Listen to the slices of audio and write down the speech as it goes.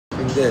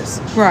this.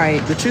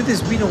 Right. The truth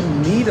is, we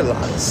don't need a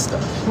lot of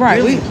stuff.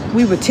 Right. Really.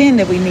 We pretend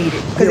that we need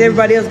it because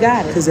everybody else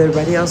got it. Because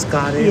everybody else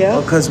got it. Yeah.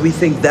 Or because we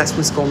think that's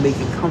what's going to make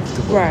it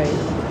comfortable. Right.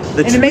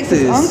 The And it makes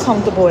us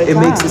uncomfortable at It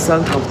times. makes us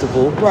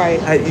uncomfortable. Right.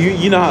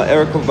 You know how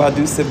Erykah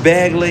Badu said,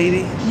 bag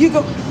lady? You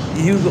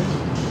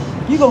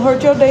gonna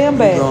hurt your damn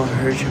bag. You gonna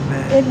hurt your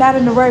bag. And not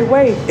in the right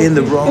way. In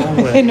the wrong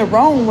way. In the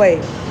wrong way.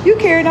 You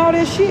carrying all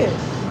that shit.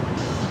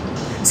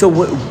 So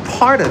what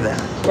part of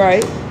that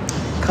Right.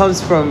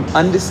 comes from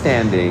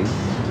understanding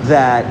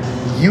that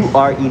you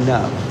are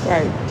enough.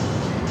 Right.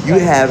 You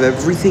Right. have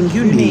everything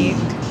you need.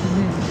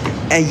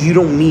 And you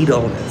don't need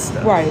all that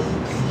stuff. Right.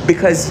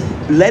 Because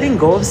letting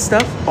go of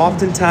stuff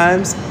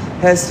oftentimes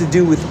has to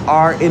do with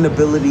our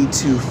inability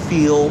to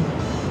feel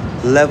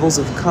levels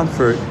of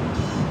comfort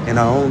in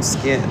our own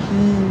skin.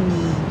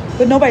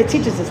 But nobody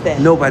teaches us that.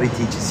 Nobody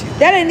teaches you.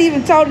 That ain't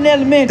even taught in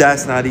elementary.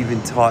 That's not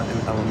even taught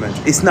in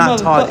elementary. It's not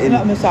taught in.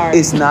 I'm sorry.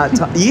 It's not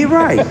taught. You're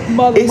right.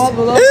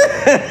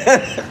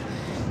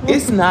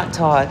 It's not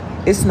taught.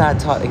 It's not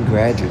taught in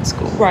graduate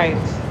school. Right.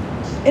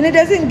 And it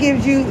doesn't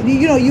give you,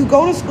 you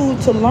go to school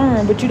to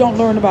learn, but you don't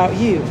learn about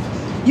you.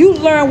 You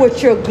learn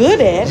what you're good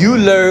at. You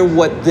learn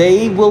what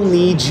they will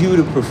need you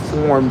to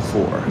perform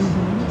for.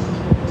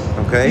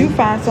 Okay? You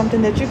find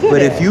something that you're good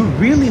But at. if you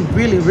really,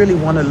 really, really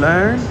want to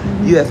learn,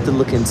 you have to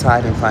look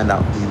inside and find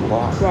out who you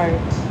are. Right.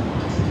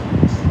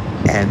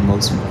 And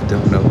most people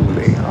don't know who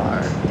they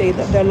are.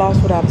 They're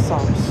lost without a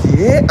sauce.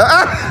 Yeah.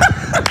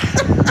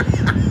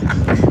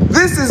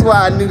 This is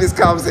why I knew this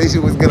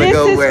conversation was going to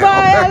go well. This is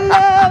why I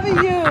love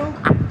you.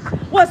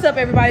 What's up,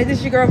 everybody? This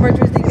is your girl,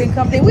 Virtuous Deacon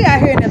Company. We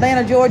out here in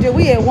Atlanta, Georgia.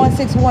 We at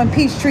 161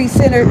 Peachtree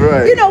Center.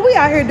 Right. We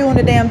out here doing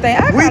the damn thing.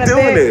 I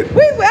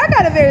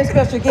got a very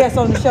special guest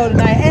on the show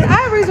tonight. And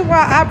the reason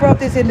why I brought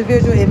this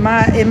individual in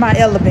my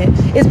element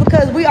is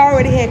because we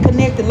already had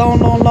connected long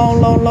time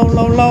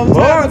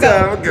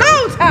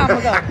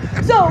ago.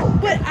 So,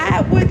 but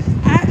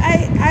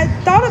I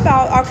thought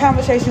about our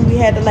conversation we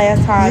had the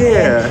last time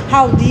and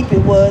how deep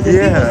it was. And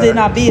people was in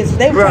our business.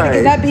 They were trying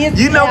to get our business.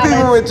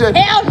 People were trying.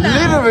 Hell no.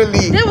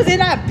 Literally. They was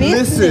in our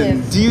business.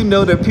 Listen, do you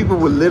know that people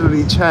were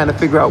literally trying to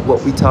figure out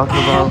what we talking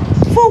about?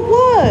 For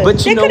what? But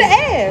they could have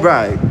asked.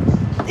 Right.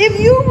 If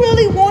you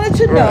really wanted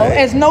to know,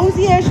 as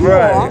nosy as you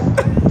are,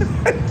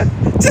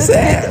 just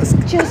ask.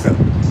 Just.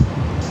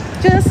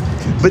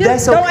 But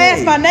that's okay. Don't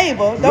ask my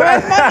neighbor. Don't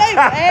ask my neighbor.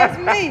 Ask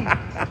me.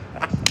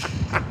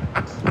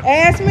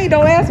 Ask me.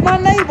 Don't ask my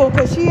neighbor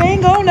because she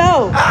ain't gonna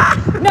know.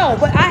 No,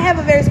 but I have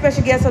a very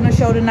special guest on the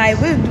show tonight.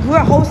 We're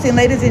hosting,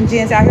 ladies and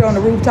gents, out here on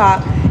the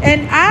rooftop.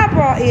 And I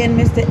brought in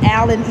Mr.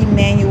 Alan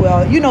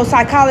Emanuel.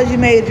 Psychology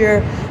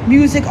major,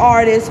 music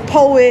artist,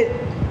 poet.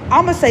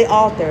 I'm going to say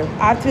author.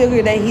 I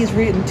figure that he's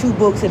written 2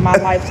 books in my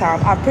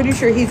lifetime. I'm pretty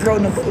sure he's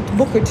written a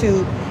book or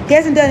 2. He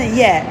hasn't done it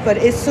yet, but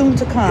it's soon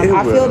to come.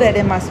 I feel that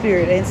in my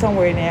spirit and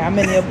somewhere in there.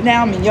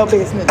 Now I'm in your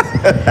business.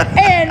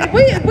 And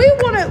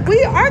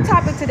our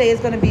topic today is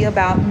going to be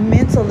about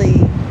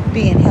mentally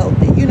being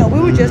healthy. We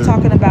were just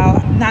talking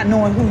about not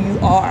knowing who you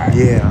are.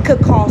 Yeah.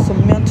 Could cause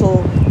some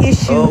mental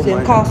issues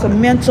and cause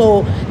some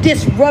mental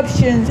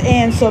disruptions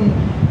and some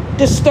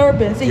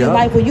disturbance in your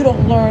life when you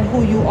don't learn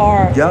who you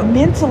are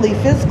mentally,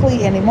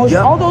 physically, and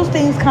emotionally. All those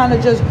things kind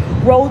of just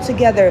roll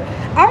together.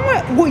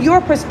 I want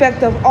your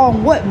perspective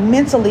on what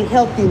mentally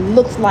healthy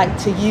looks like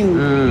to you,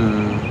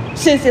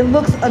 since it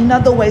looks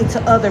another way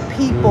to other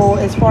people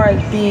as far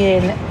as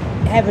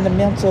having the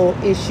mental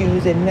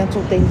issues and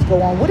mental things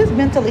go on. What does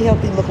mentally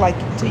healthy look like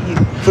to you?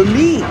 For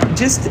me,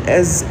 just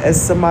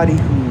as somebody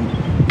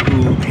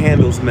who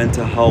handles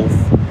mental health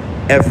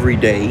every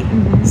day,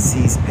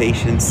 sees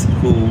patients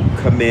who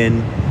come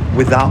in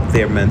without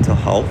their mental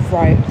health.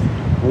 Right.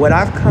 What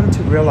I've come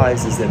to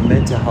realize is that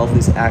mental health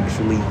is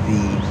actually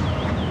the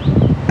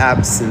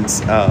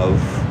absence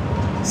of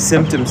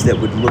symptoms that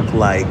would look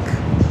like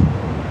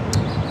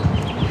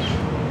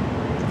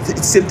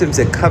symptoms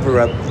that cover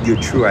up your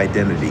true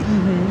identity.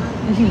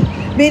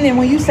 Meaning,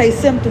 when you say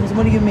symptoms,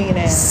 what do you mean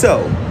as?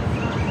 So,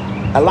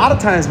 a lot of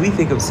times we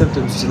think of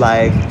symptoms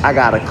like, I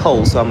got a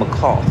cold, so I'm a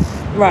cough.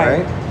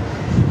 Right?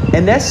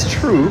 And that's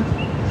true,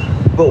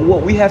 but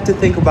what we have to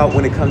think about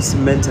when it comes to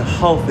mental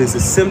health is a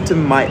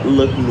symptom might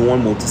look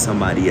normal to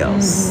somebody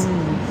else.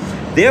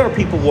 There are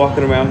people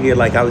walking around here,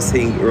 like I was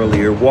saying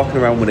earlier, walking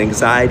around with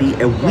anxiety,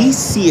 and we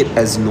see it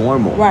as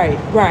normal. Right.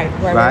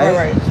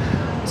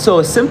 So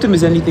a symptom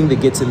is anything that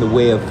gets in the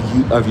way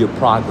of your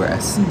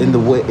progress,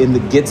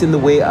 gets in the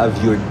way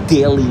of your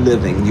daily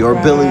living, your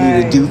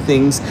ability to do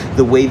things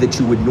the way that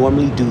you would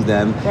normally do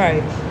them.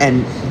 Right.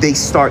 And they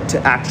start to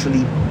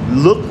actually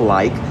look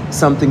like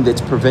something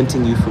that's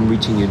preventing you from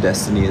reaching your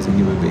destiny as a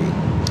human being.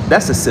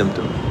 That's a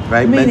symptom,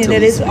 right? Meaning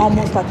that it's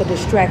almost like a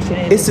distraction.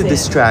 It's a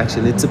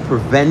distraction. It's a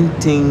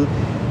preventing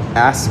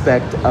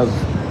aspect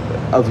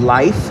of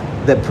life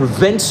that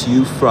prevents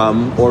you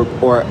from or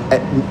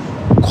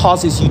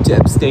causes you to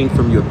abstain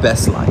from your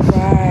best life.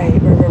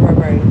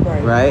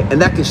 Right?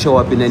 And that can show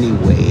up in any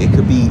way. It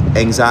could be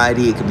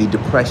anxiety, it could be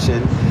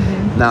depression.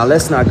 Now,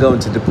 let's not go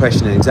into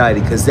depression and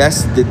anxiety, because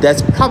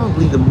that's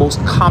probably the most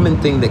common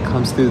thing that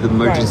comes through the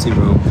emergency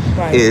room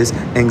is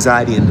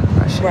anxiety and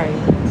depression. Right.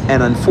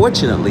 And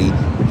unfortunately,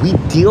 we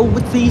deal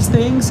with these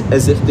things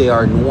as if they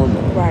are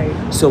normal.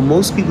 Right. So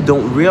most people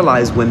don't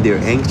realize when they're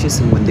anxious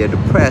and when they're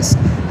depressed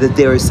that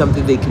there is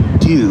something they can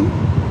do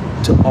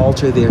to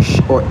alter their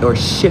or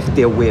shift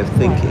their way of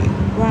thinking.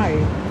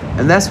 Right.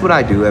 And that's what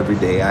I do every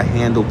day. I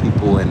handle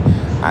people, and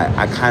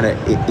I kind of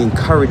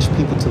encourage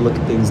people to look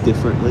at things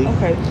differently,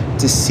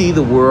 to see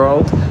the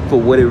world for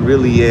what it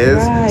really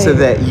is, so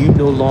that you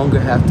no longer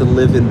have to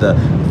live in the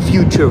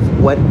future of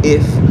what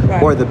if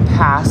or the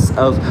past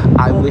of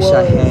I wish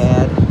I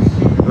had,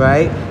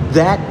 right?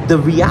 That the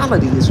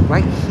reality is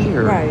right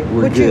here. Right.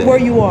 We're good. Where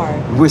you are.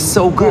 We're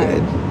so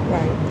good.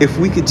 Right. If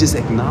we could just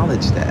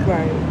acknowledge that.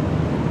 Right.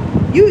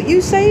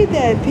 You say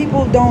that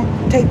people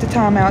don't take the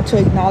time out to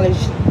acknowledge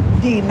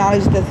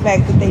the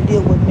fact that they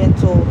deal with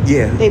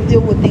they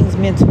deal with things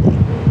mentally.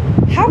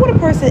 How would a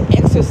person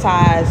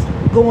exercise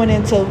going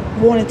into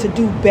wanting to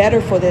do better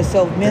for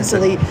themselves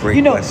mentally? That's a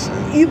great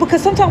question.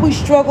 Because sometimes we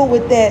struggle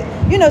with that.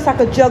 It's like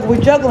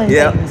we're juggling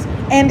things.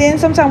 And then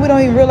sometimes we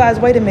don't even realize,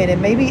 wait a minute,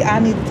 maybe I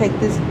need to take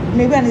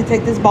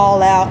this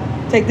ball out,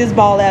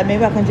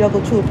 maybe I can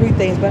juggle 2 or 3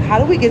 things. But how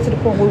do we get to the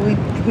point where we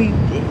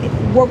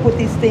work with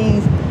these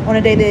things on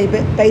a day-to-day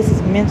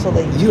basis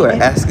mentally? You are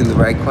asking the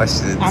right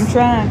questions. I'm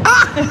trying.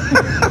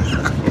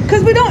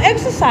 Because we don't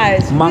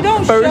exercise. We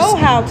don't show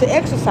how to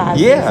exercise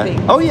these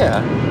things. Oh,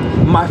 yeah.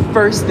 My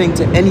first thing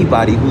to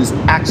anybody who's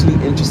actually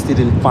interested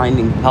in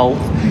finding health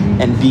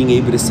and being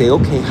able to say,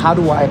 okay, how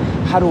do I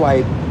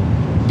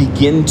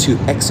begin to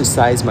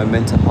exercise my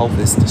mental health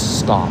is to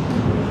stop.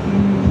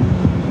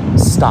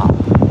 Stop.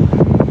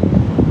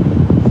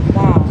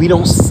 Wow. We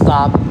don't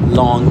stop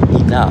long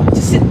enough.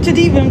 To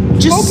even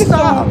just focus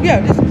stop. On,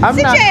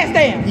 sit your ass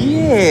down.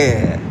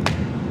 Yeah.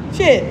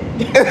 Shit.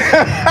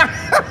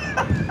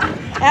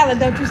 Alan,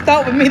 don't you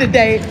start with me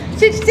today.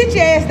 Sit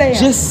your ass down.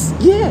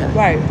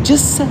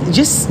 Just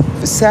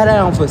sat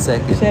down for a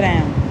second. Sit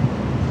down.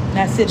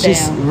 Now sit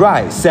down.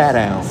 Right, sat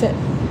down. Sit.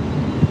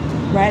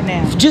 Right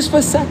now. Just for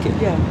a second.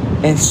 Yeah.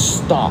 And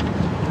stop.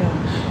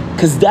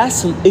 Because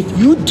if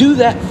you do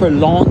that for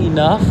long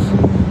enough,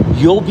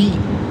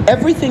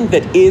 everything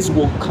that is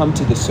will come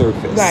to the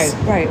surface.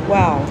 Right.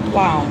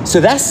 Wow. So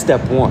that's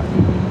step 1.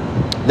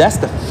 That's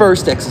the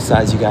first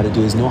exercise you got to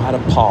do, is know how to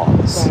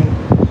pause.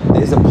 Right.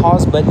 There's a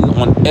pause button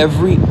on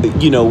every,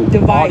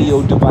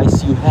 audio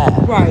device you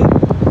have. Right.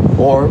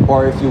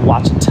 Or if you're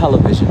watching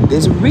television.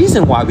 There's a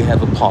reason why we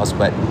have a pause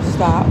button.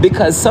 Stop.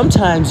 Because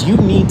sometimes you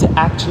need to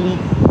actually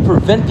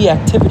prevent the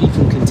activity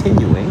from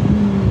continuing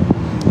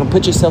and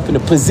put yourself in a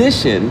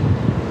position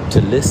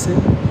to listen.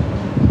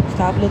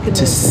 Stop looking.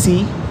 To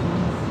see.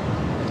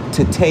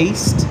 To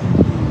taste.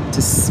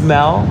 To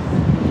smell.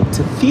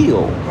 To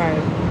feel.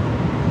 Right.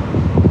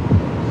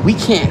 We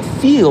can't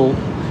feel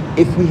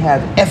if we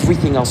have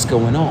everything else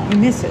going on. You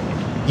miss it.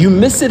 You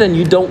miss it and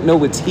you don't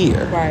know it's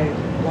here. Right.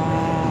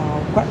 Wow.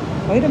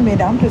 Wait a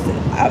minute.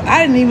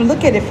 I didn't even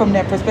look at it from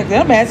that perspective.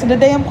 I'm asking the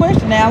damn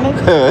question, Alan.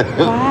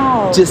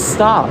 Wow. Just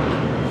stop.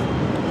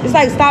 It's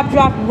like stop,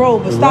 drop, and roll,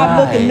 but stop,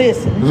 look, and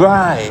listen.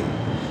 Right.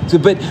 So,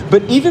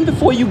 but even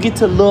before you get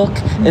to look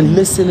and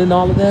listen and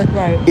all of that,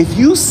 if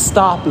you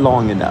stop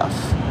long enough,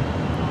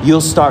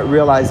 you'll start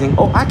realizing,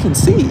 oh, I can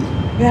see.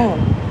 Yeah.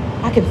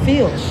 I can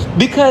feel.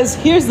 Because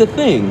here's the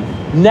thing,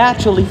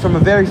 naturally from a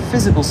very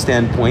physical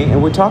standpoint,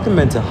 and we're talking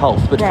mental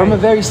health, but from a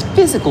very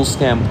physical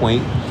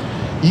standpoint,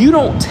 you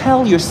don't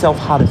tell yourself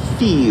how to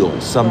feel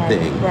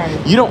something.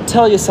 Right. You don't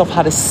tell yourself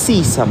how to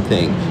see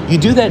something. You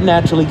do that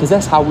naturally because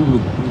that's our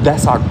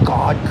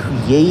God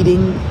created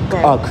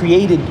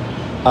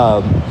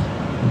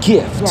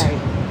gift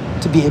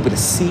to be able to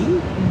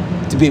see,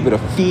 to be able to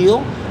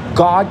feel.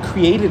 God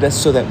created us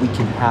so that we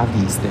can have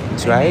these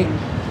things, right?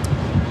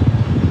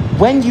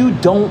 When you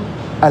don't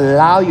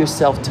allow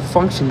yourself to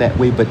function that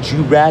way, but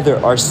you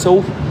rather are so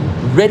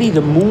ready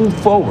to move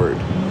forward,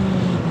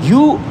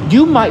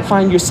 you might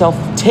find yourself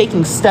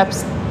taking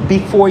steps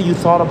before you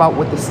thought about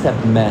what the step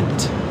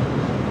meant.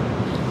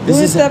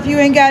 Doing stuff you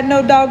ain't got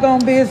no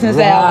doggone business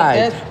out.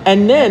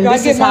 And then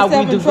this is how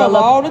we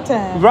develop all the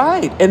time.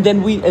 Right. And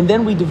then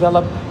we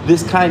develop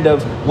this kind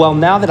of, well,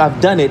 now that I've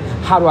done it,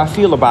 how do I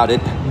feel about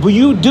it? But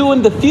you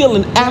doing the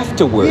feeling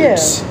afterwards.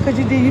 Yeah, because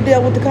you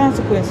deal with the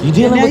consequences. You're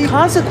dealing with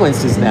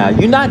consequences now.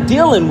 You're not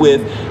dealing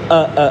with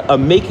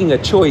making a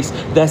choice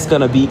that's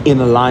going to be in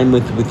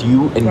alignment with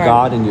you and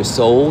God and your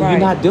soul. You're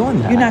not doing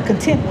that. You're not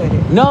content with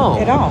it. No.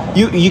 At all.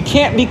 You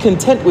can't be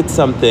content with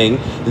something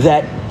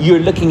that you're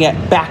looking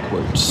at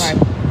backwards. Right.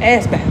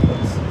 Ass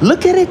backwards.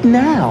 Look at it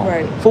now.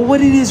 Right. For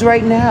what it is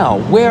right now.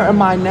 Where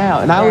am I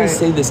now? And I always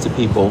say this to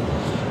people.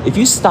 If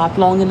you stop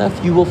long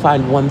enough, you will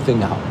find one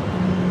thing out.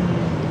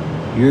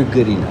 You're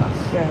good enough.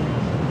 Yeah.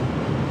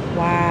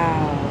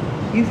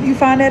 Wow. You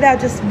find that out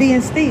just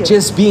being still.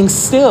 Just being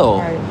still.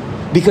 Right.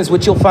 Because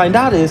what you'll find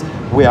out is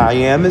where I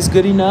am is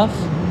good enough.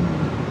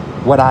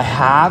 What I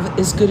have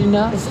is good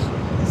enough.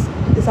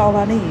 It's all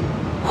I need.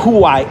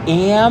 Who I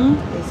am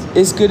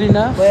is good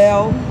enough.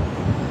 Well,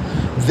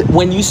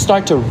 When you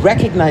start to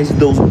recognize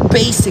those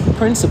basic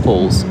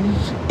principles,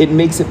 it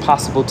makes it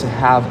possible to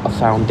have a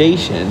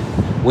foundation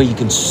where you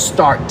can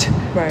start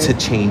to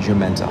change your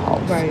mental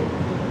health. Right.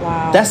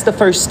 Wow. That's the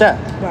first step.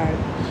 Right.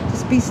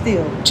 Just be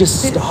still.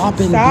 Just stop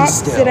and be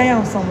still. Sit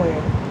down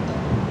somewhere.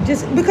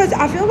 Just because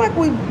I feel like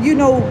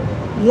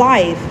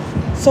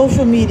life,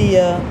 social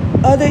media,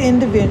 other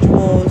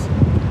individuals,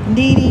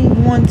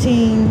 needing,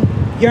 wanting,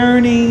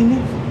 yearning,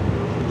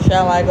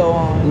 shall I go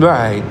on?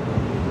 Right.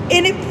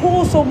 And it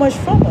pulls so much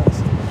from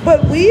us.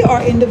 But we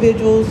are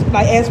individuals,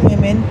 like as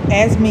women,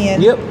 as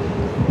men. Yep.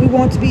 We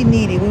want to be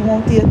needy. We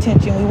want the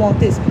attention. We want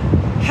this.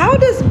 How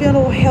does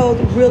mental health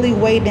really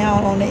weigh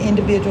down on the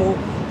individual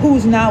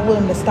who's not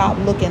willing to stop,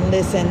 look, and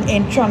listen,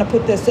 and trying to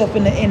put themselves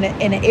in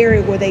an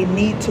area where they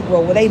need to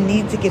grow, where they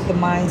need to get the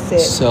mindset?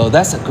 So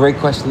that's a great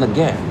question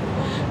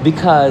again,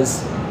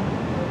 because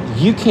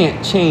you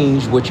can't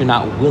change what you're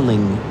not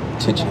willing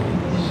to change.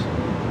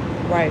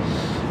 Right.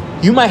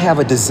 You might have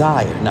a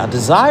desire. Now,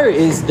 desire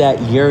is that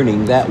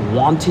yearning, that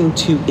wanting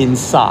to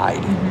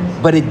inside,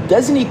 but it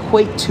doesn't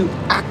equate to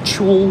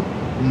actual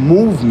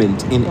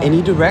movement in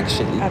any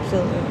direction.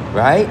 Absolutely.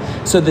 Right?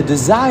 So the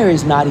desire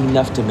is not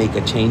enough to make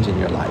a change in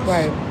your life.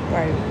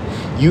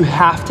 Right. You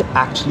have to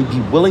actually be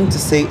willing to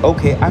say,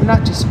 okay, I'm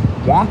not just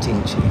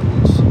wanting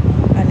change.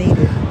 I need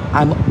it.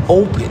 I'm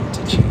open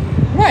to change.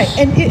 Right.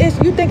 And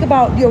you think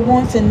about your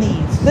wants and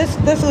needs.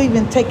 Let's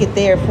even take it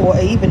there for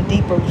an even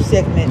deeper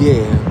segment.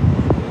 Yeah.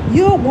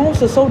 Your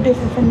wants are so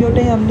different from your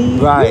damn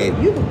needs. Right.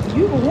 You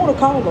want to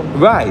call them.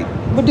 Right.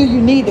 But do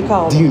you need to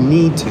call Do him? you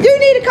need to? Do you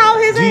need to call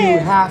his ass? Do you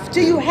have to?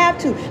 Do you have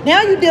to?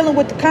 Now you're dealing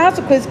with the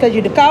consequences because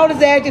you called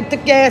his ass, you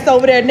took your ass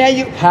over there. Now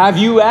you. Have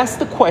you asked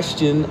the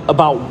question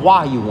about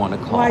why you want to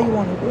call? Why you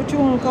want to? What you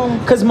want to call him?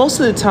 Because most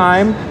of the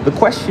time, the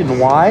question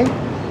why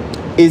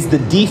is the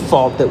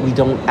default that we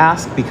don't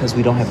ask because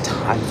we don't have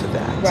time for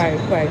that.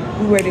 Right.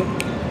 We ready.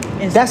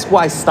 That's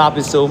why stop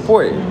is so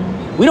important.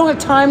 We don't have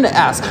time to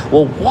ask,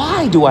 well,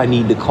 why do I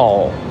need to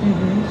call?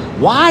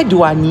 Why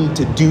do I need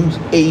to do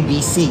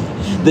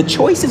ABC? The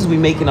choices we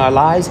make in our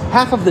lives,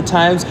 half of the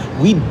times,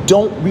 we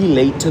don't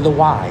relate to the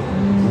why.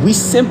 We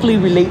simply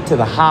relate to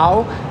the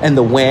how and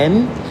the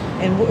when.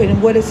 And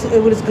what is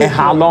good and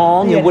how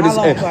long, yeah, and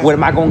what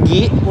am I going to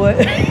get?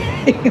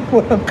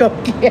 What I'm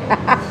going to get.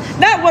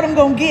 Not what I'm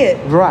going to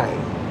get. Right.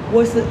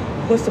 What's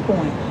the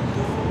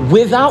point?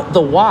 Without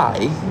the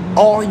why,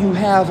 all you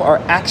have are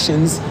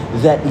actions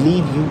that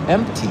leave you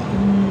empty.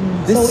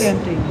 So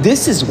empty.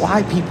 This is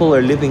why people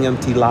are living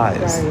empty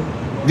lives.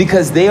 Right.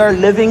 Because they are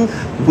living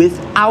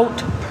without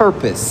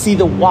purpose. See,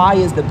 the why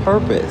is the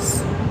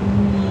purpose.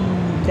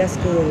 That's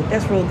good.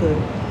 That's real good.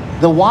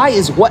 The why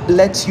is what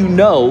lets you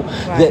know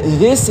that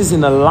this is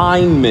in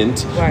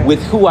alignment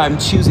with who I'm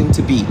choosing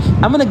to be.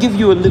 I'm going to give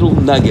you a little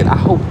nugget. I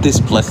hope this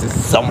blesses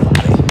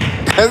somebody.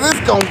 Because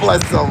it's going to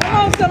bless somebody.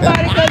 Come on,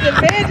 somebody, because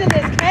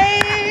Evangelist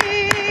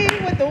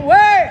came with the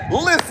word.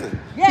 Listen,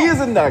 here's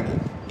a nugget.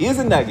 Here's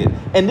a nugget.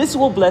 And this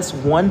will bless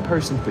one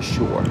person for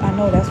sure. I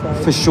know that's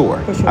right. For sure.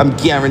 I'm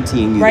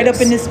guaranteeing you right this.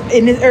 Up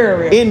in this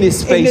area. In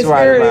this space, in this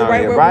right area, around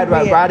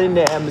here. Right in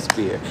the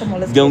atmosphere. Come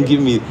on, let's Don't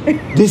give me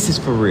this is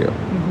for real.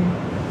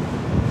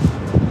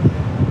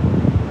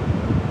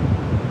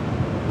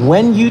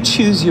 When you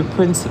choose your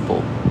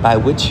principle by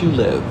which you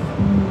live,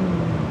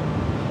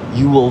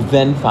 you will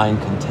then find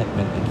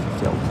contentment and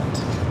fulfillment.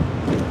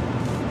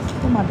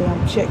 Where my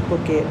damn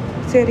checkbook at?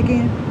 Say it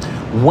again.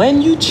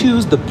 When you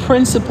choose the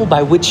principle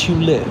by which you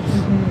live,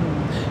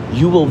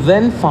 you will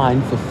then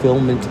find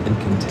fulfillment and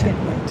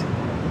contentment.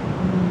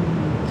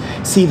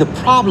 See, the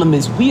problem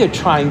is we are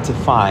trying to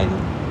find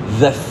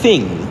the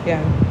thing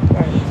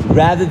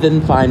rather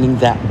than finding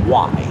that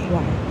why.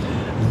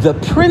 The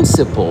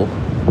principle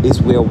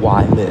is where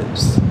why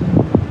lives.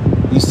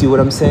 You see what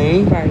I'm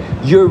saying? Right.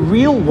 Your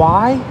real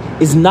why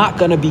is not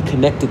going to be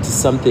connected to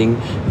something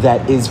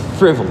that is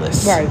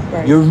frivolous.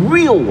 Right. Your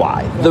real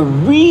why, the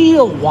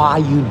real why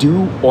you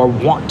do or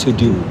want to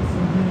do,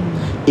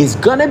 is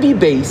going to be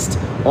based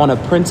on a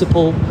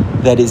principle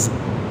that is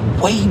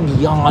way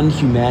beyond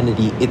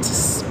humanity. It's a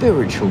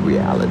spiritual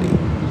reality.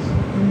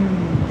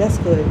 That's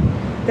good.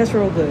 That's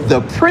real good.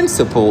 The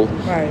principle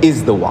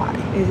is the why.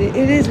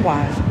 It is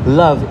why.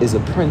 Love is a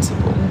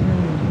principle.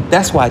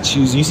 That's why I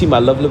choose. You see my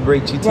Love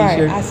Liberate You t-shirt?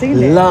 Right, I see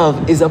that.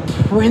 Love is a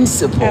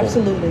principle.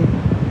 Absolutely.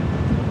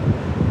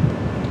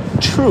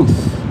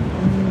 Truth.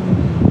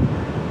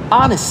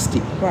 Honesty.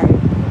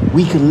 Right.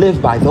 We can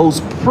live by those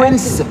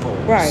principles.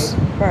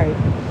 Right.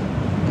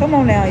 Come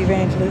on now,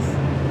 Evangelist.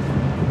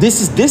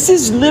 This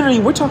is literally,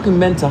 we're talking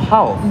mental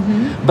health.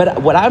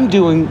 But what I'm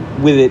doing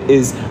with it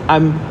is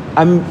I'm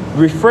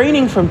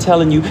refraining from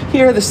telling you,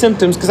 here are the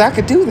symptoms, because I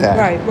could do that.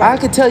 Right. I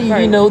could tell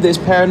you, there's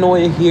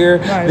paranoia here,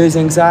 there's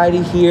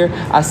anxiety here,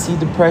 I see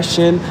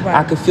depression,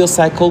 I could feel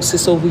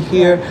psychosis over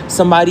here,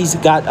 somebody's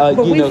got,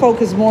 but we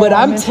focus more but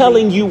on I'm mentally.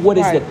 telling you what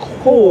is the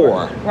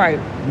core. Right.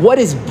 What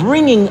is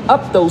bringing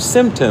up those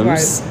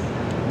symptoms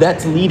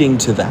that's leading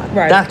to that.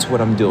 That's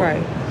what I'm doing.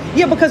 Right.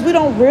 Yeah, because we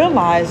don't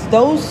realize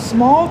those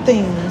small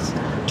things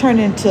turn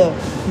into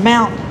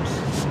mountains.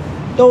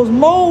 those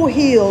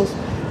molehills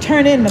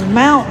turn into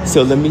mountains.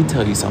 So let me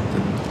tell you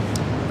something.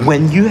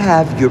 When you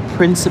have your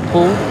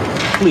principle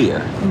clear,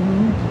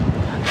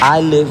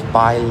 I live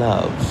by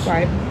love.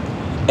 Right.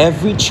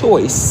 Every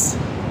choice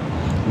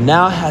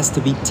now has to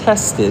be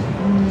tested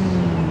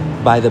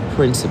by the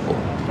principle.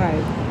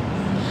 Right.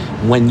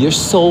 When your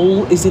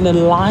soul is in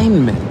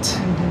alignment,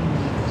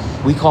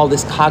 we call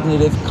this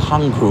cognitive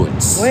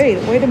congruence.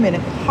 Wait a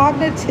minute.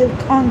 Cognitive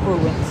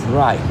congruence.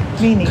 Right.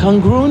 Meaning?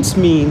 Congruence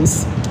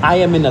means I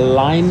am in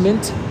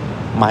alignment,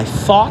 my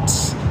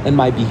thoughts and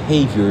my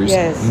behaviors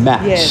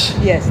match.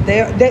 Yes.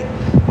 They're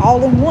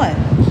all in one.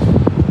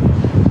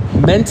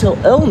 Mental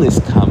illness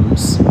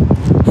comes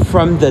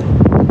from the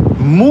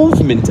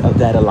movement of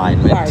that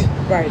alignment.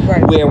 Right.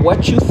 Where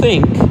what you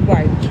think,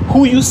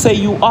 who you say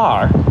you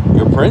are,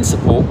 your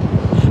principle,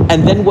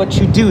 and then what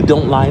you do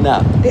don't line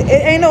up. It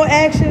ain't no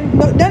action.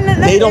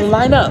 They don't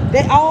line up.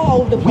 They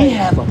all over the place. We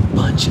have a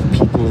bunch of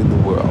people in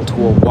the world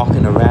who are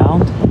walking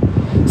around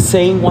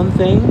saying one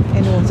thing,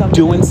 and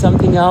doing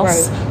something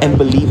else, and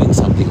believing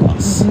something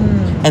else.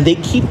 And they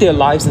keep their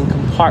lives in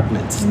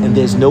compartments, and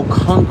there's no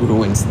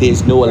congruence,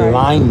 there's no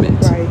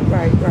alignment.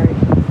 Right.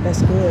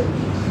 That's good.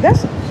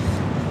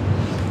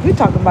 You're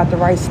talking about the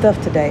right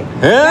stuff today.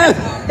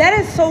 That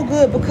is so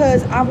good,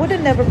 because I would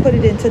have never put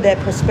it into that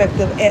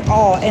perspective at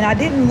all. And I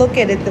didn't look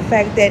at it, the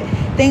fact that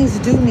things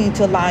do need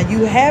to align.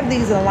 You have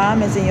these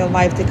alignments in your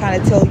life to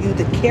kind of tell you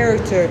the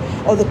character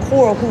or the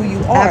core of who you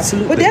are.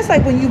 Absolutely. But that's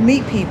like when you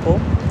meet people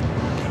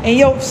and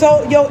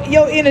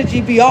your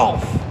energy be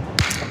off.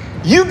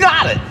 You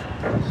got it.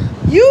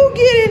 You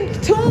get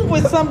in tune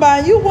with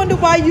somebody, you wonder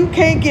why you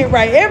can't get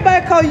right.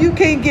 Everybody call you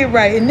can't get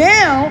right. And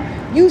now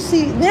you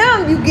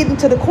get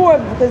into the core,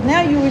 because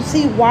now you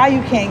see why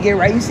you can't get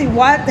right. You see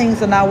why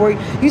things are not working.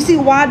 You see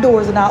why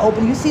doors are not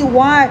open. You see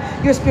why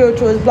your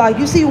spiritual is blocked.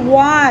 You see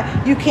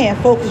why you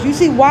can't focus. You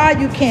see why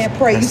you can't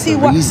pray. That's you see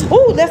why.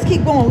 Oh, let's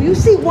keep going. You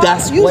see why.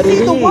 That's you what see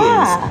it the is.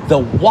 why.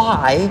 The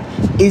why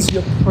is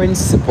your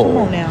principle. Come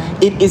on now.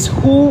 It is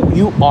who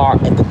you are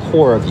at the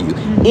core of you.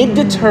 It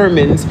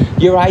determines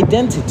your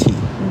identity.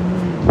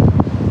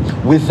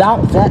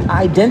 Without that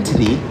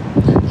identity,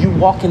 you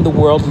walk in the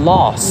world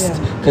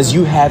lost, because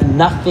you have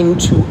nothing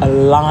to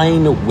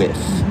align with.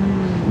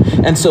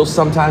 And so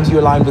sometimes you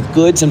align with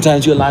good,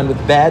 sometimes you align with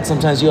bad,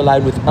 sometimes you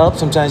align with up,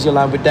 sometimes you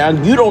align with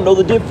down. You don't know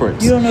the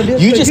difference. You don't know the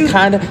You difference. just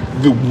kind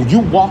of, you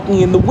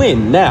walking in the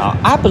wind. Now,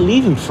 I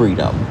believe in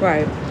freedom.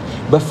 Right.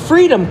 But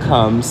freedom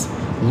comes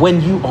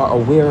when you are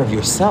aware of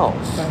yourself.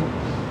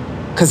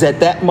 Because at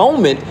that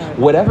moment,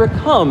 whatever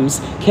comes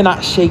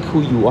cannot shake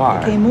who you are.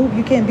 You can't move.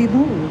 You can't be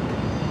moved.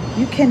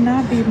 You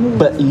cannot be moved.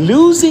 But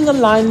losing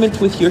alignment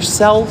with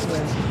yourself,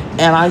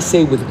 and I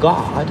say with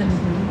God,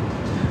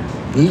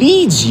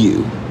 leads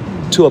you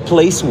to a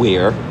place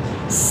where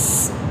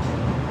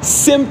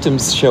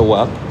symptoms show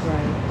up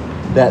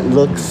that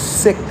look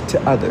sick to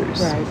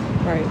others.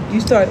 Right. You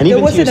start. And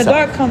even what's to in the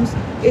yourself.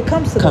 dark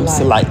comes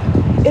to light.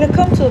 It'll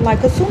come to the light,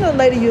 because sooner or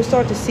later you'll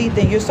start to see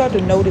things. You'll start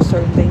to notice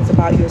certain things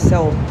about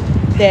yourself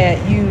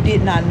that you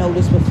did not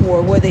notice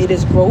before, whether it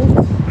is growth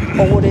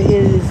or whether it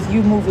is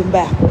you moving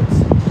backwards.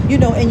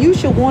 And you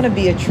should want to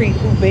be a tree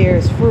who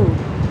bears fruit.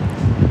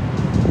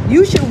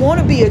 You should want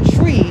to be a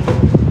tree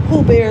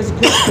who bears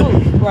good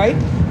fruit, right?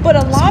 But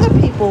a lot of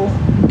people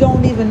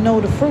don't even know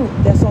the fruit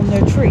that's on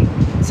their tree.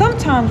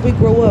 Sometimes we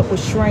grow up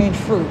with strange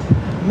fruit,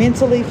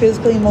 mentally,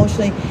 physically,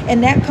 emotionally,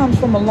 and that comes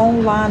from a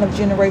long line of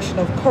generation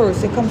of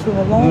curse. It comes from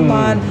a long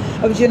line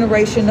of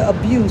generation of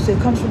abuse. It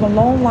comes from a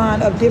long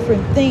line of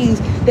different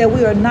things that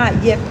we are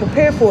not yet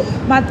prepared for.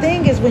 My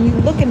thing is, when you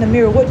look in the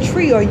mirror, what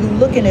tree are you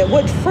looking at?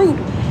 What fruit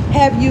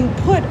have you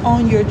put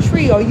on your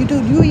tree? Or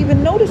do you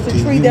even notice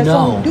the tree that's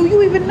on? Do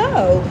you even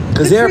know?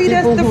 Because there are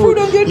people the fruit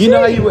on your tree. You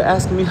know how you were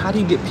asking me, how do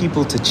you get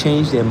people to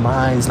change their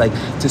minds, like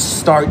to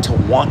start to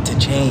want to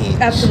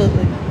change?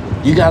 Absolutely.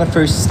 You got to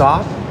first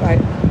stop. Right.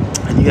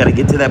 And you got to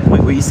get to that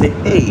point where you say,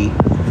 hey,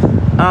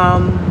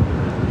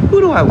 who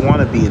do I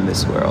want to be in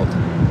this world?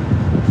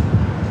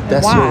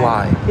 That's your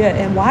why. Yeah,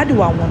 and why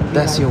do I want to be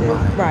That's like your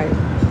this? why. Right.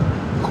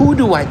 Who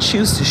do I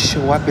choose to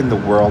show up in the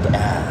world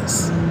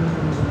as?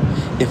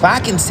 If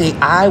I can say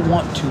I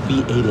want to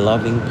be a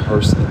loving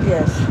person,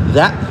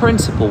 that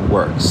principle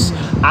works.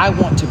 I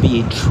want to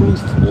be a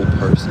truthful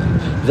person.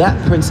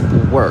 That principle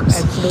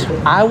works. Absolutely.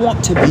 I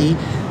want to be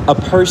a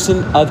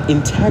person of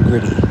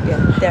integrity. Yeah,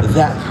 definitely.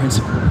 That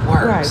principle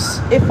works.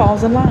 Right. It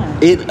falls in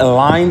line. It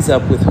aligns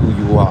up with who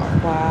you are.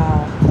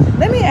 Wow.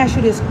 Let me ask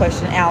you this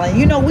question,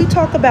 Alan. We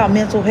talk about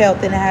mental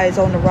health and how it's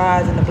on the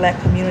rise in the Black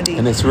community.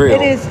 And it's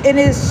real. It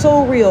is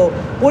so real.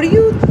 What do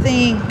you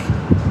think,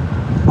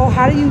 or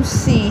how do you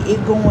see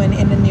it going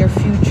in the near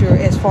future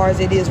as far as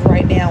it is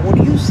right now? Where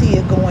do you see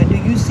it going? Do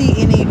you see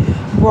any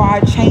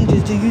broad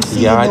changes? Do you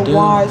see any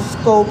wide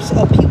scopes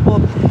of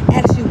people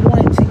actually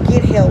wanting to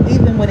get help,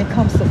 even when it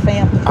comes to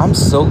families? I'm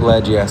so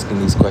glad you're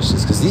asking these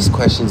questions, because these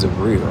questions are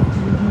real.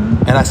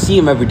 And I see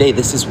them every day.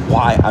 This is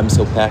why I'm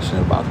so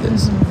passionate about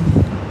this.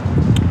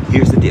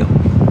 Here's the deal.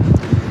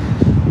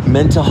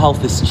 Mental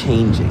health is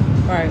changing.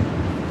 Right.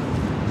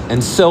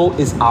 And so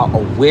is our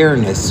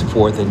awareness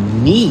for the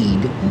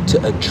need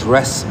to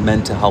address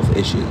mental health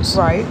issues.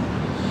 Right.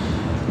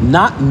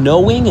 Not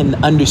knowing and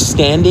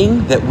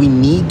understanding that we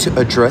need to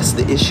address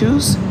the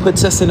issues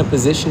puts us in a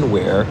position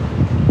where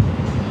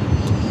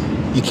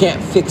you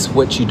can't fix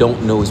what you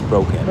don't know is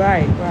broken.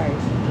 Right.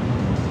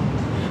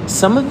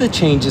 Some of the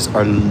changes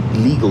are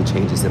legal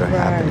changes that are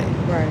happening.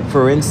 Right.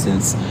 For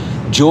instance,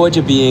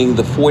 Georgia being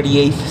the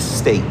 48th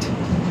state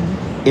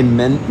in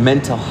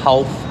mental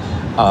health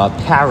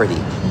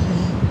parity.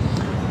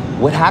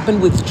 What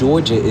happened with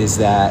Georgia is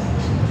that,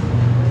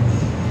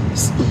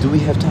 do we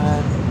have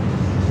time?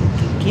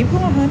 Keep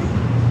going, honey.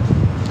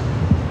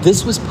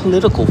 This was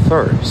political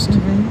first.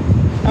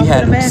 I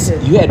can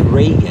imagine. You had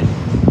Reagan,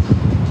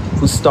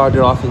 who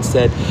started off and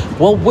said,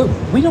 well,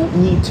 we don't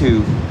need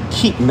to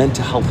keep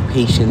mental health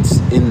patients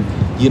in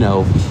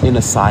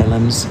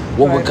asylums.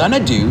 What we're gonna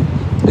do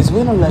is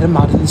we're gonna let them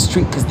out in the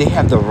street because they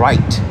have the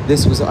right.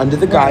 This was under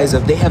the guise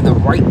of they have the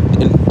right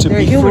to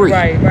be free.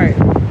 Right.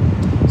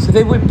 So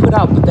they would put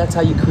out, but that's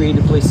how you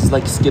created places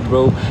like Skid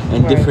Row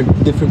and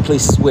different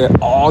places where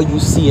all you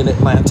see in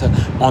Atlanta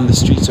on the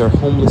streets are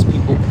homeless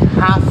people.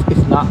 Half,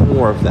 if not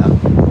more of them,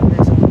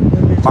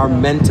 are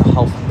mental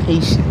health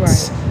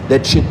patients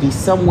that should be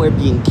somewhere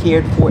being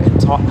cared for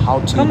and taught how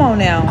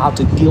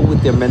to deal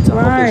with their mental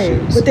health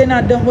issues. But they're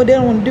not done. Well, they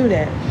don't want to do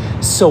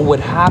that. So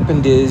what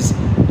happened is,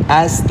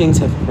 as things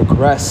have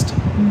progressed,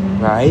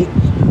 right?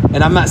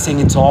 And I'm not saying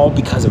it's all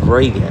because of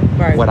Reagan.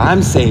 Right. What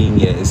I'm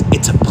saying is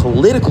it's a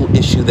political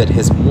issue that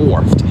has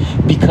morphed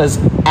because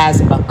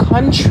as a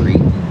country,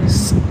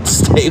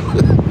 stay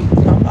with me.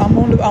 I'm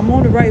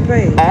on the right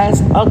page. As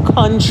a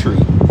country,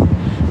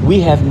 we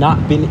have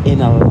not been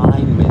in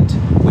alignment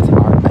with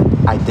our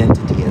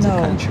identity as a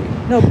country.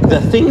 No,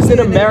 the things that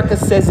America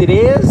says it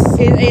is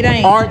it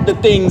ain't. Aren't the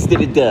things that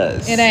it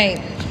does. It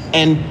ain't.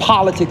 And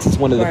politics is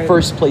one of the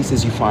first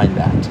places you find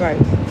that. Right.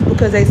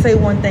 Because they say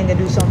one thing and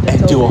do something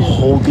and do a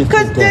whole different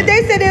thing. Because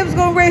they said they was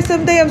going to raise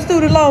some damn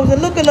student loans.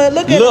 And look at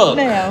us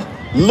now.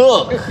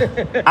 Look,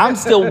 I'm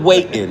still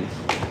waiting.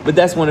 But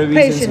that's one of the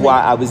reasons why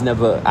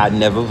I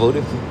never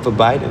voted for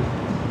Biden.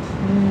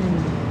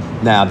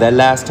 Now, that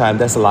last time,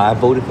 that's a lie. I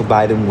voted for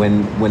Biden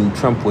when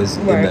Trump was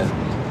in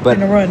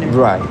the running.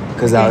 Right.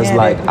 Because I was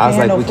like,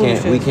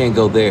 we can't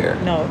go there.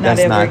 No,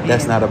 that's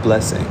not a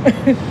blessing.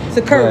 It's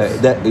a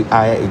curse. But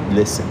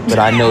but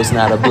I know it's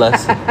not a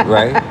blessing,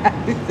 right?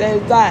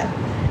 It's not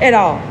at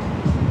all.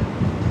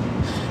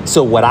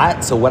 So what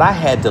I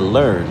had to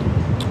learn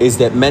is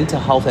that mental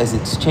health, as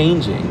it's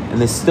changing,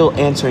 and it's still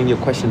answering your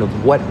question of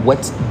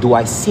do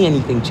I see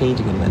anything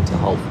changing in mental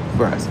health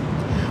for us?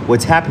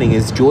 What's happening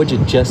is Georgia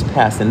just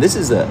passed, and this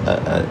is a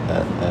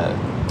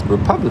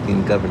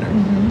Republican governor,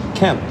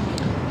 Kemp,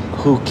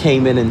 who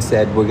came in and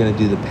said, we're going to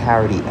do the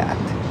Parity Act.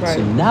 Right.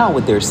 So now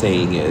what they're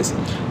saying is,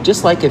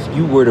 just like if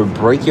you were to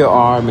break your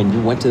arm and you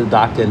went to the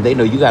doctor and they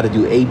know you got to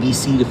do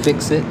ABC to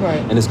fix it,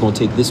 and it's going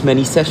to take this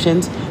many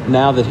sessions,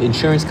 now the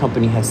insurance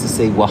company has to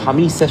say, well, how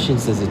many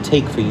sessions does it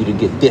take for you to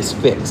get this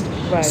fixed?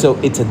 Right. So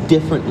it's a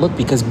different look,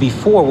 because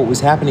before what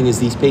was happening is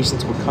these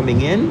patients were coming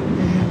in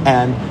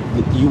and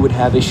you would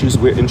have issues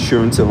where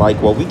insurance are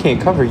like, well, we can't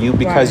cover you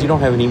because you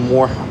don't have any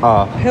more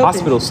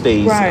hospital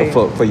stays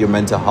for your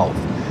mental health.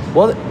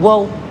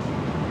 Well,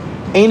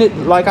 ain't it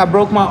like I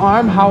broke my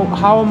arm?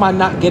 How am I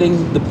not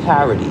getting the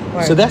parity?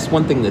 Right. So that's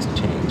one thing that's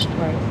changed.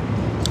 Right.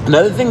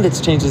 Another thing that's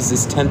changed is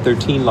this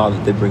 1013 law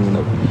that they're bringing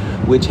up,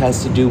 which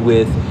has to do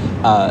with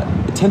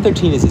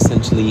 1013 is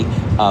essentially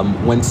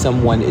when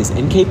someone is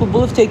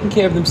incapable of taking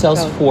care of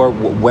themselves for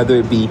whether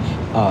it be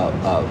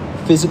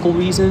physical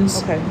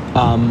reasons. Okay.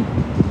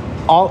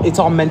 It's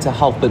all mental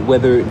health, but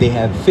whether they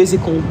have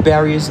physical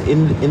barriers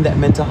in that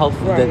mental health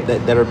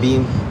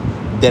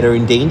that are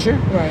in danger,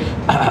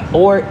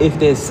 or if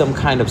there's some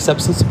kind of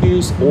substance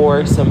abuse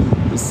or some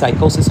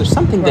psychosis or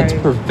something that's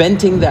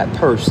preventing that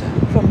person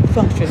from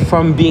functioning,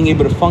 from being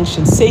able to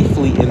function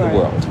safely in the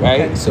world,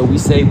 right? Okay. So we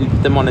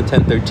put them on a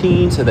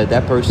 1013 so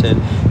that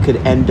person could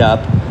end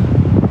up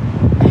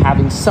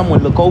having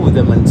someone look over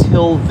them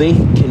until they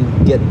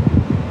can get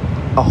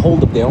a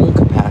hold of their own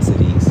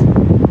capacities,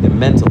 their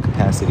mental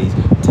capacities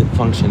to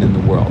function in the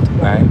world,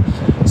 right?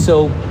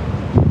 So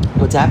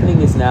what's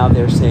happening is now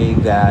they're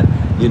saying that,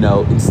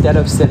 instead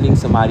of sending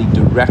somebody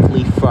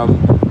directly to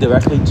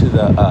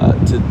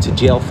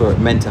jail for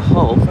mental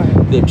health,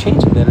 they're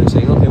changing that and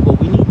saying, okay, well,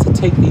 we need to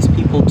take these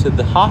people to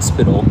the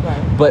hospital,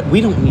 but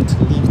we don't need to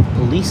leave the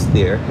police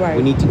there.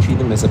 We need to treat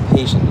them as a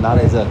patient, not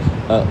as a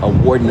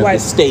warden of the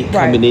state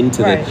coming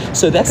into the.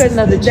 So that's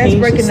another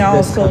change. That's breaking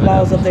also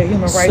laws of their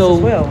human rights as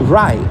well.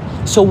 Right.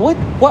 So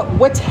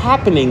what's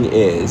happening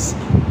is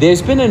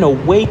there's been an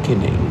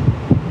awakening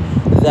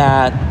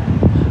that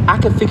I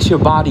can fix your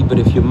body, but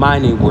if your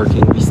mind ain't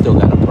working, we still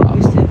got a problem.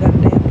 We still got a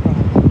damn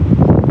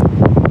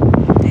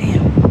problem.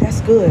 Damn,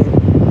 that's good.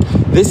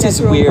 This is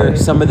where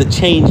some of the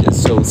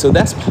changes, so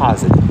that's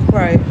positive.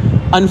 Right.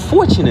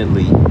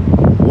 Unfortunately,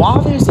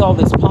 while there's all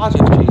this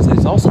positive change,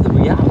 there's also the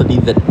reality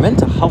that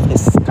mental health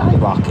has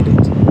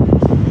skyrocketed.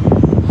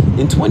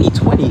 In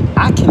 2020,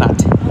 I cannot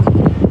tell you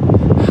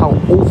how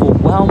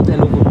overwhelmed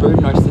and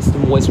overburdened our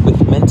system was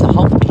with mental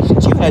health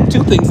patients. You had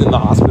two things in the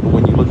hospital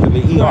when you looked in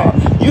the ER.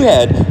 Right. You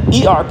had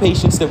ER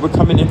patients that were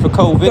coming in for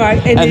COVID,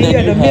 right. and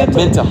then you had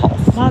mental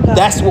health. My God.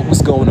 That's what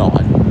was going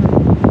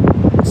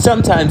on.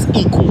 Sometimes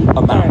equal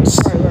amounts.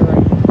 Right.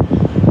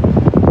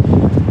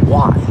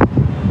 Why?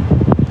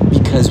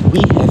 Because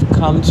we have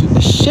come to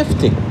a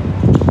shifting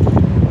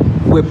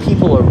where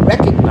people are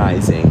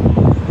recognizing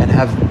and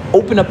have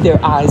opened up their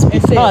eyes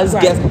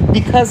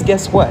because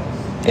guess what?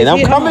 And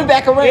I'm coming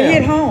back around. It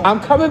hit home. I'm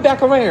coming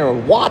back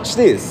around. Watch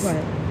this.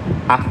 Right.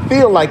 I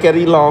feel like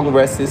Eddie Long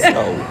rests his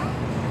soul.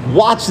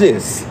 Watch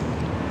this.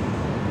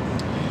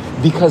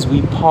 Because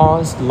we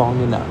paused long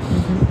enough.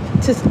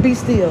 To be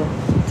still,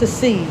 to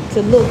see,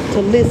 to look,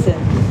 to listen.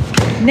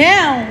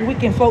 Now we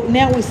can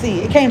now we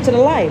see. It came to the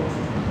light.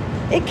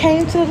 It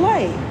came to the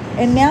light.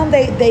 And now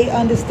they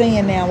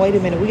understand now, wait a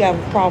minute, we have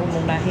a problem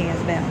on our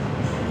hands now.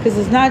 Because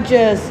it's not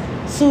just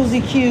Susie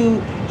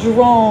Q,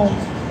 Jerome,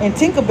 and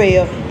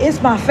Tinkerbell.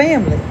 It's my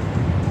family.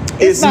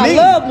 It's my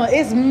loved one.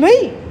 It's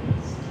me.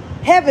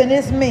 Heaven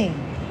is me.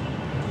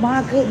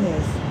 My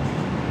goodness.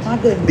 My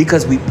goodness.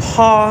 Because we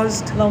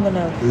paused long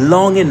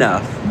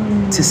enough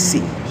to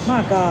see.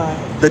 My God.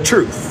 The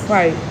truth.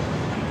 Right.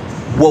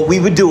 What we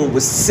were doing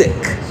was sick.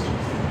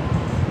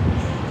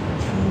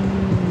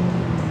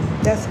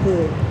 That's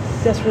good.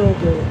 That's real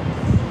good.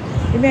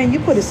 Man, you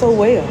put it so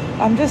well.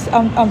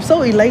 I'm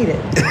so elated.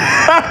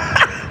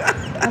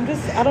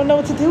 I don't know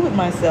what to do with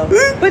myself.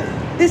 But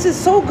this is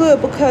so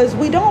good because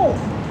we don't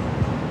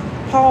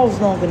pause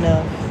long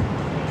enough.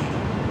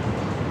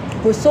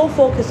 We're so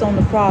focused on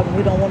the problem,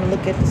 we don't want to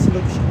look at the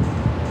solution.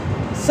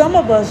 Some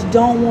of us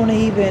don't want to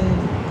even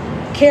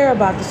care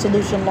about the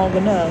solution long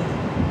enough.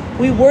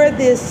 We wear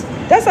this.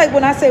 That's like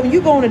when I say when you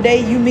go on a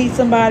date, you meet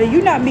somebody,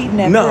 you're not meeting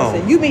that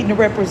person. You're meeting the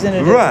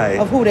representative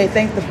of who they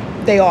think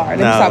they are. Let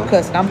me stop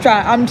cussing. I'm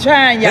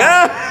trying,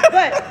 y'all.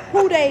 But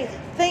who they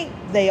think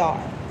they are.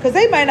 Because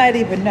they might not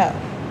even know.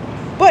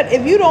 But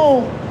if you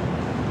don't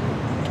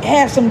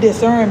have some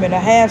discernment or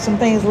have some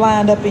things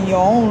lined up in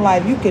your own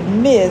life, you could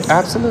miss.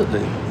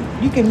 Absolutely.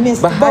 You can miss.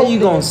 But how you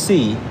gonna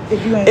see?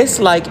 If you ain't. It's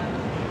like,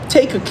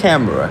 take a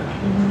camera.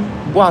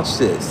 Watch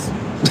this.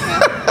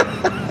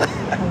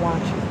 I'm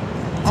watching.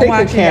 Take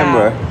a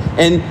camera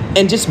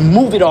and just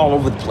move it all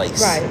over the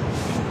place. Right.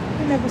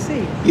 You never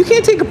see. You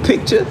can't take a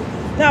picture.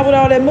 Not with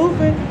all that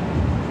movement.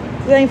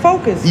 It ain't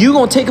focused. You're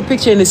gonna take a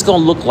picture and it's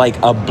gonna look like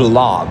a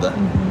blob.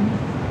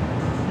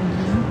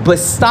 But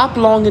stop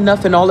long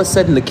enough and all of a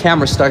sudden the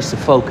camera starts to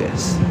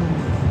focus.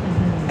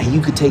 And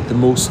you could take the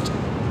most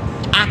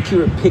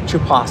accurate picture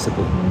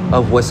possible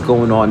of what's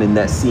going on in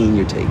that scene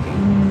you're taking.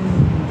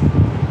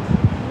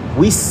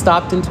 We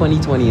stopped in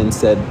 2020 and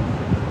said,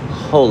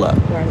 hold up.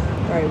 Right.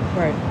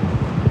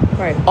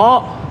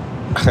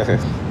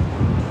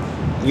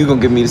 You're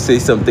gonna get me to say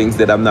some things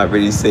that I'm not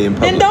ready to say in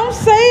public. Then don't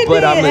say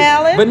it,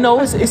 Alan. But no,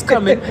 it's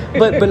coming.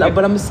 but I'm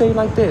gonna say it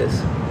like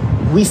this: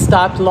 we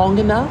stopped long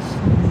enough,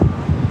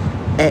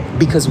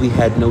 because we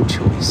had no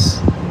choice.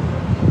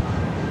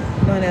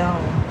 None at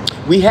all.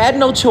 We had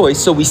no choice,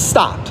 so we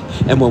stopped.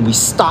 And when we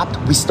stopped,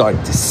 we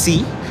started to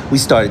see, we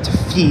started to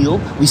feel,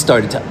 we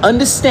started to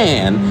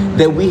understand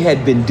that we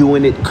had been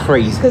doing it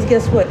crazy. Because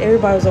guess what?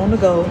 Everybody was on the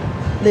go,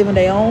 living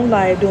their own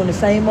life, doing the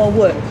same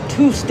old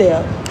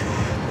two-step.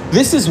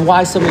 This is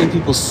why so many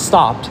people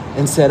stopped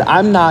and said,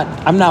 I'm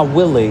not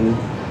willing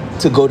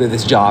to go to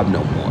this job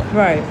no more.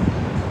 Right.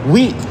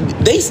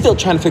 They still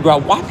trying to figure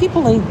out why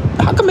people ain't,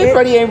 how come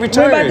everybody ain't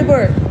returned? What about the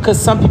work? Because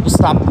some people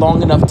stopped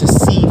long enough to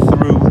see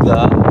through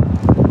the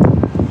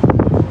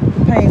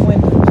pane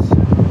windows,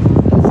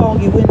 the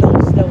foggy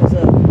windows that was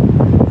up.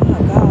 Oh my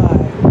God.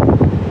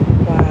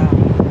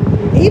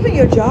 Wow. Even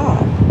your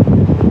job,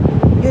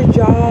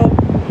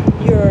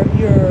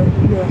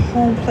 your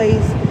home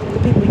place, the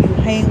people you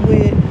hang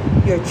with,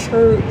 your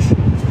church,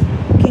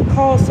 can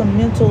cause some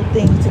mental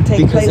things to take place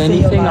in your life. Because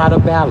anything out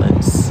of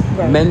balance,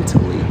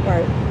 mentally,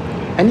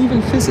 and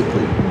even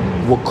physically,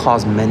 will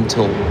cause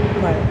mental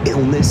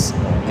illness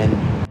and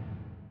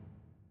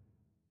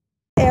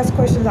ask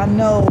questions I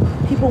know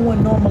people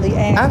wouldn't normally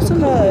ask.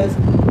 Because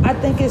I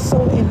think it's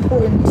so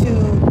important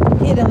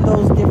to hit on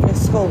those different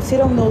scopes,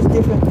 hit on those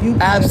different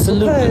viewpoints.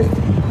 Absolutely.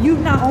 Because you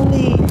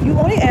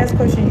only ask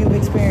questions you've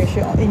experienced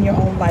in your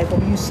own life, or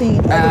you've seen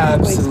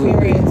other people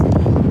experience.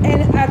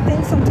 And I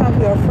think sometimes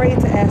we're afraid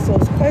to ask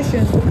those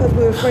questions because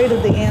we're afraid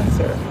of the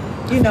answer.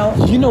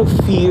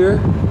 Fear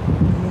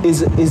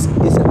is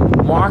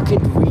a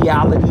market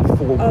reality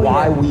for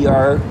why we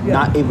are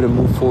not able to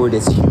move forward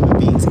as human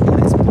beings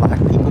and as Black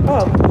people.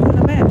 Oh, you can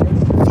imagine.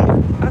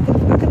 I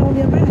can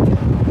only imagine.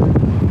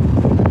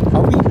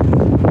 Are we?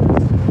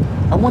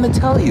 I want to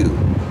tell you.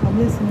 I'm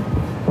listening.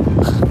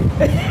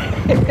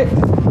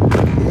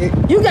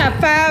 You got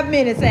 5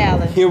 minutes,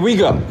 Alan. Here we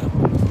go.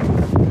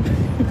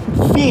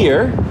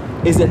 Fear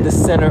is at the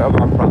center of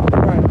our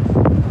problem. Right.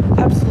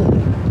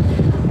 Absolutely.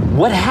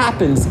 What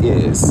happens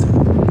is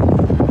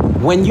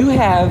when you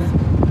have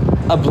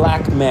a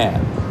Black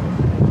man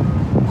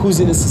who's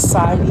in a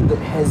society that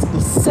has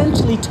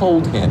essentially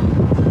told him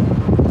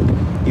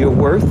You're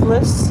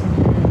worthless.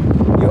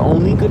 You're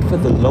only good for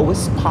the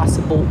lowest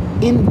possible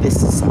in this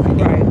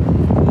society. Right.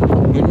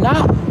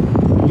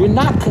 You're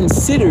not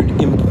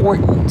considered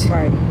important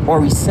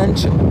or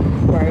essential.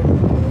 Right.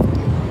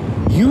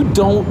 You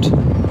don't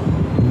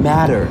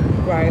matter.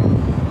 Right.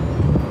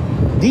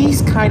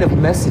 These kind of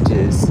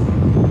messages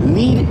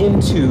lead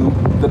into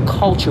the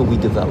culture we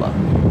develop.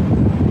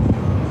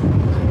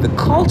 The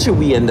culture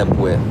we end up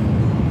with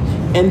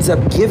ends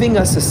up giving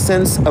us a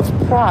sense of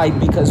pride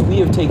because we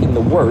have taken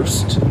the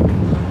worst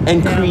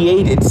and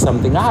created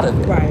something out of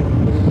it. Right.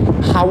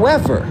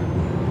 However,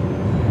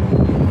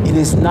 it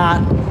is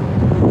not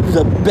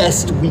the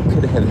best we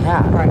could have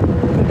had. Right.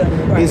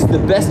 It's the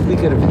best we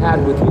could have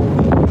had with what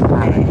we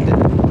had.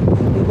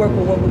 We work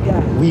with what we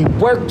got. We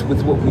worked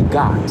with what we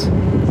got.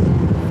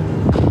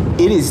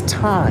 It is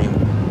time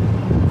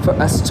for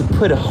us to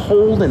put a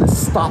hold and a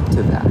stop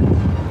to that.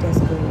 That's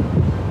good.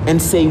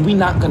 And say we're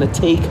not going to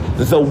take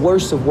the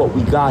worst of what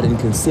we got and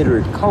consider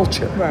it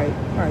culture. Right.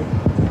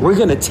 We're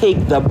going to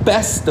take the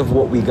best of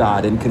what we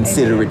got and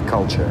consider it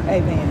culture.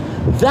 Amen.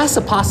 That's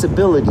a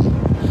possibility.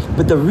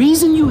 But the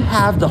reason you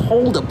have the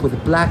holdup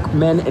with black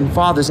men and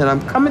fathers, and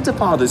I'm coming to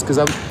fathers because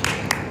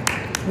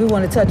we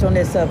want to touch on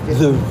this subject.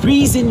 The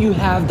reason you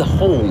have the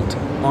hold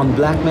on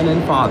black men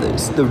and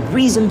fathers, the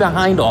reason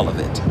behind all of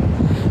it,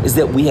 is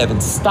that we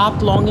haven't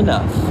stopped long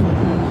enough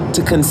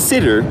to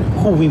consider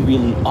who we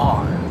really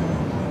are.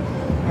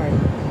 Right.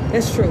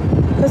 That's true.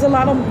 Because a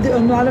lot of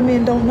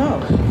men don't know.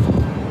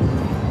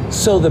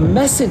 So the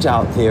message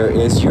out there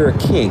is you're a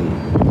king.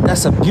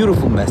 That's a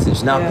beautiful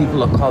message. Now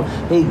people are called,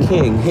 hey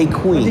king, hey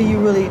queen. But do you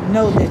really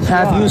know that you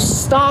Have are? you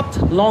stopped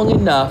long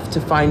enough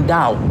to find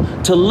out,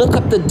 to look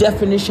up the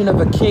definition of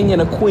a king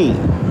and a queen?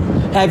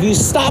 Have you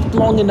stopped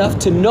long enough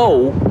to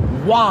know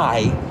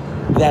why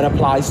that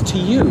applies to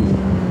you?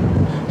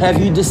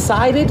 Have you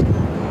decided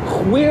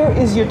where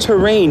is your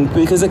terrain?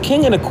 Because a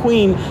king and a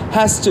queen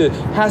has a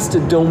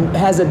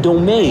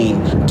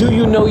domain. Do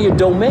you know your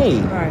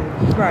domain?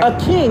 Right. A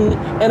king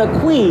and a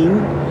queen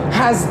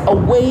has a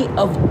way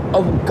of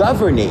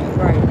governing.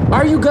 Right.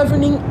 Are you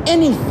governing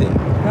anything?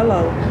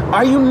 Hello.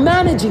 Are you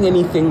managing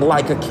anything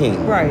like a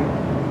king? Right.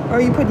 Are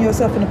you putting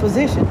yourself in a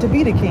position to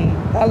be the king?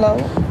 Hello.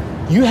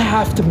 You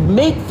have to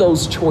make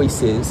those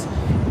choices.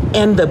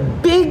 And the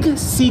big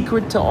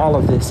secret to all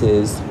of this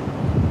is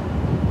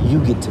you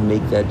get to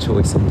make that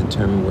choice and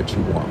determine what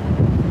you want.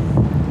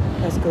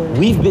 That's good.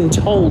 We've been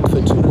told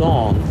for too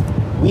long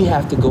we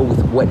have to go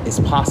with what is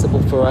possible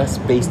for us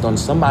based on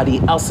somebody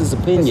else's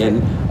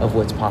opinion of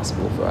what's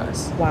possible for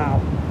us.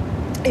 Wow.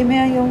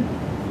 Emmanuel,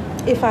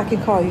 if I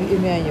can call you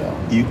Emmanuel.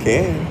 You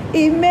can.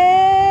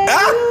 Emmanuel,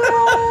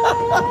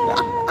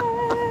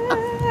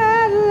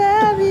 I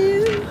love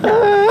you.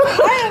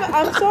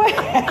 I'm sorry.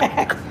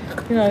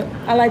 You know,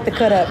 I like to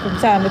cut up from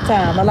time to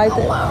time. I like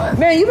to.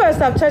 Man, you better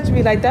stop touching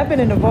me like that. I've been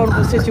in a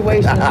vulnerable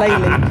situation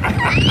lately.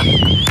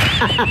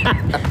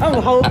 I'm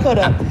a whole cut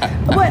up.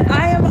 But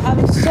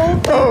I'm so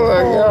thankful. Oh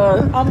my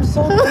God. I'm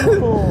so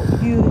thankful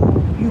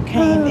you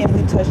came and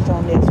we touched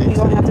on this. We're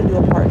going to have to do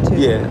a part 2.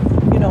 Yeah.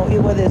 You know,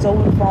 whether it's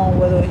over the phone,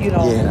 whether, you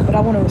know. Yeah. But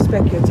I want to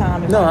respect your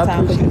time and my I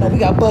time. Because, appreciate you know, we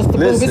got bust to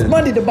move. It's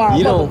Monday tomorrow.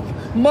 You don't,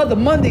 Mother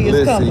Monday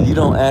is coming. Listen, you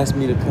don't ask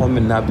me to come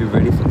and not be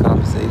ready for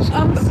conversation.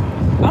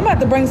 I'm about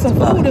to bring some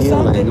food or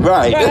something.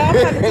 Right. I'm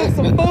about to cook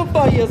some food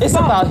for you. It's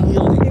about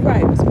healing.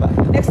 Right. It's about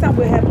healing. Next time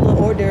we'll have little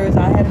hors d'oeuvres.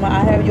 I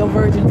have your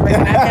virgin drink.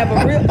 I'm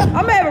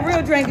gonna have a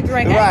real drink. I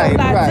ain't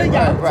gonna lie to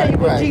y'all. Tell you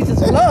what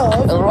Jesus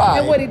loved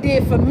and what he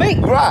did for me.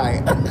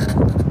 Right.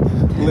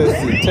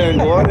 Listen, turn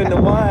water into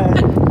wine.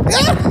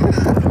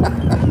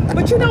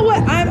 But you know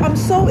what? I'm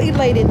so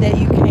elated that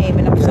you came,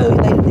 and I'm so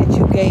elated that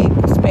you gave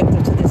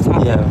perspective to this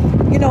topic.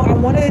 Yeah. You know, I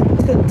want to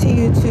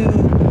continue to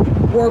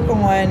work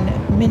on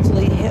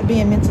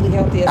being mentally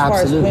healthy as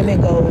far as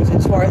women goes,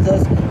 as far as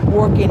us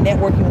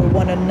networking with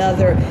one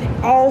another,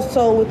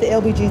 also with the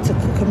LBGT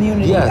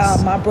community.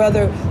 Yes. My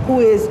brother, who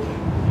is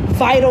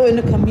vital in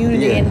the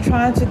community, and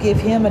trying to give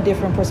him a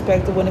different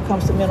perspective when it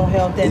comes to mental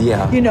health, and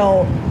you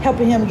know,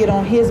 helping him get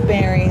on his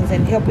bearings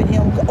and helping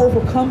him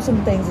overcome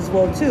some things as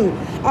well too.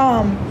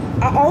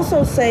 I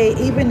also say,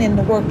 even in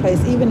the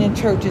workplace, even in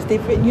churches,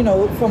 you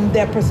know, from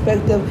that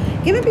perspective,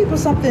 giving people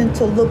something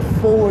to look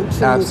forward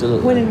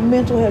to when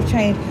mental health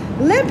change.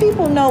 Let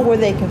people know where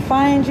they can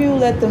find you.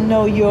 Let them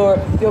know your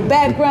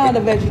background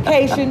of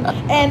education,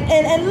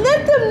 and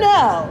let them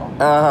know.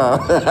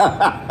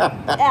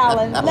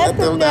 Alan, let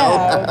them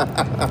know.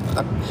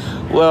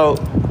 Well,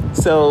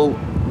 so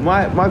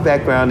my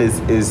background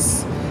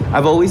is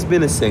I've always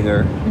been a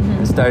singer.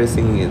 I started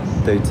singing at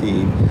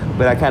 13,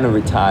 but I kind of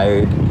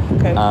retired.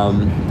 Okay.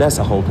 That's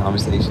a whole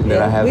conversation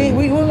that I haven't.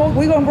 We're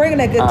gonna bring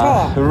that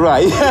guitar.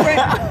 Right.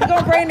 We're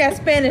gonna bring that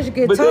Spanish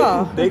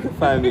guitar. But they can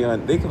find me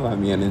on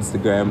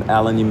Instagram,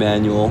 Alan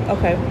Emanuel.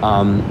 Okay.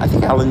 I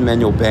think Alan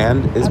Emanuel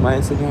Band is my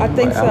Instagram. I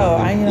think so.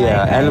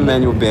 Alan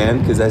Emanuel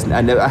Band, because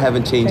I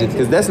haven't changed it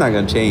because that's not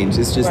gonna change.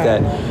 It's just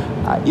that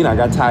I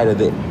got tired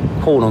of it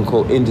quote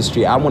unquote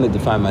industry. I want to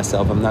define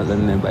myself. I'm not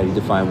letting anybody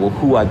define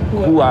who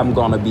I'm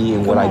gonna be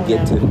and what I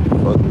get to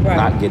or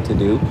not get to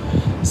do.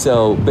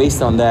 So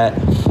based on that,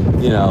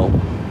 you know,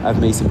 I've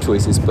made some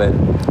choices, but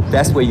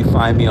that's where you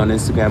find me on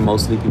Instagram.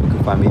 Mostly people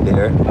can find me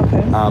there.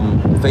 Okay.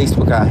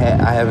 Facebook I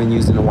haven't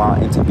used in a while,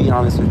 and to be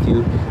honest with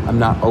you, I'm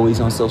not always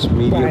on social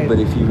media. But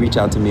if you reach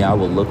out to me, I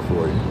will look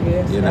for it.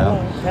 Yes. You know.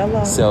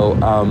 Hello. So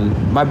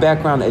my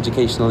background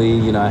educationally,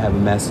 you know, I have a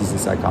master's in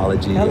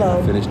psychology. And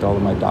I finished all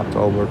of my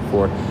doctoral work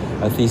for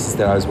a thesis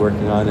that I was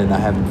working on, and I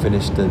haven't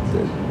finished the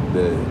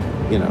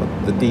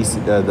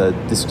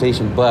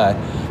dissertation, but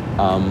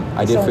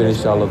I did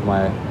finish all of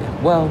my.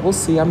 Well, we'll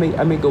see. I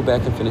may go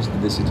back and finish the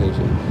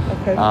dissertation.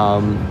 Okay.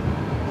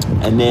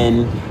 And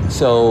then,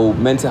 so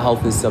mental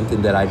health is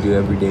something that I do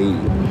every day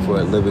for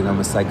a living. I'm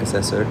a psych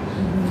assessor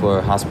for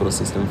a hospital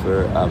system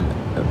for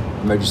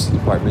emergency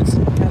departments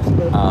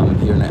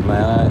here in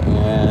Atlanta,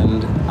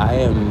 and I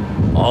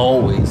am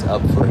always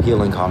up for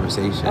healing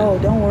conversation. Oh,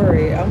 don't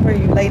worry. I'm for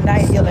you late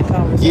night healing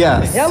conversation.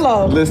 Yes.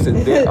 Hello.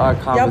 Listen, there are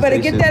conversations. Y'all better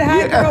get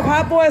that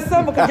hot boy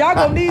summer, because y'all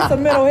gonna need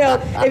some mental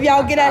health if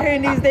y'all get out here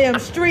in these damn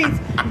streets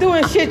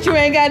doing shit you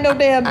ain't got no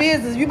damn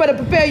business. You better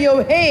prepare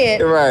your head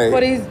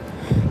for these.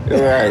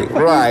 Right.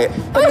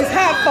 For these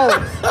hot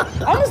folks.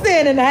 I'm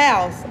staying in the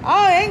house.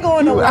 I ain't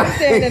going nowhere. I'm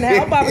staying in the house.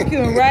 I'm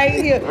barbecuing right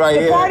here.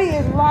 The party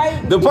is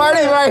right. The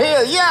party is right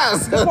here.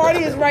 Yes. The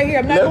party is right here.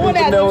 I'm not going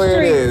out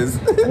the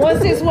street.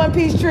 161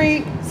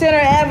 Peachtree Center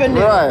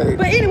Avenue. Right.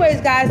 But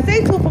anyways, guys,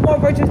 stay tuned for more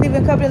Virtuous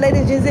Leaving Company,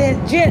 ladies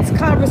and gents,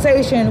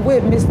 conversation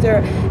with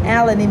Mr.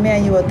 Alan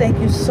Emanuel. Thank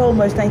you so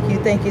much. Thank you.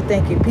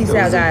 Peace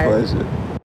out, guys. It was a pleasure.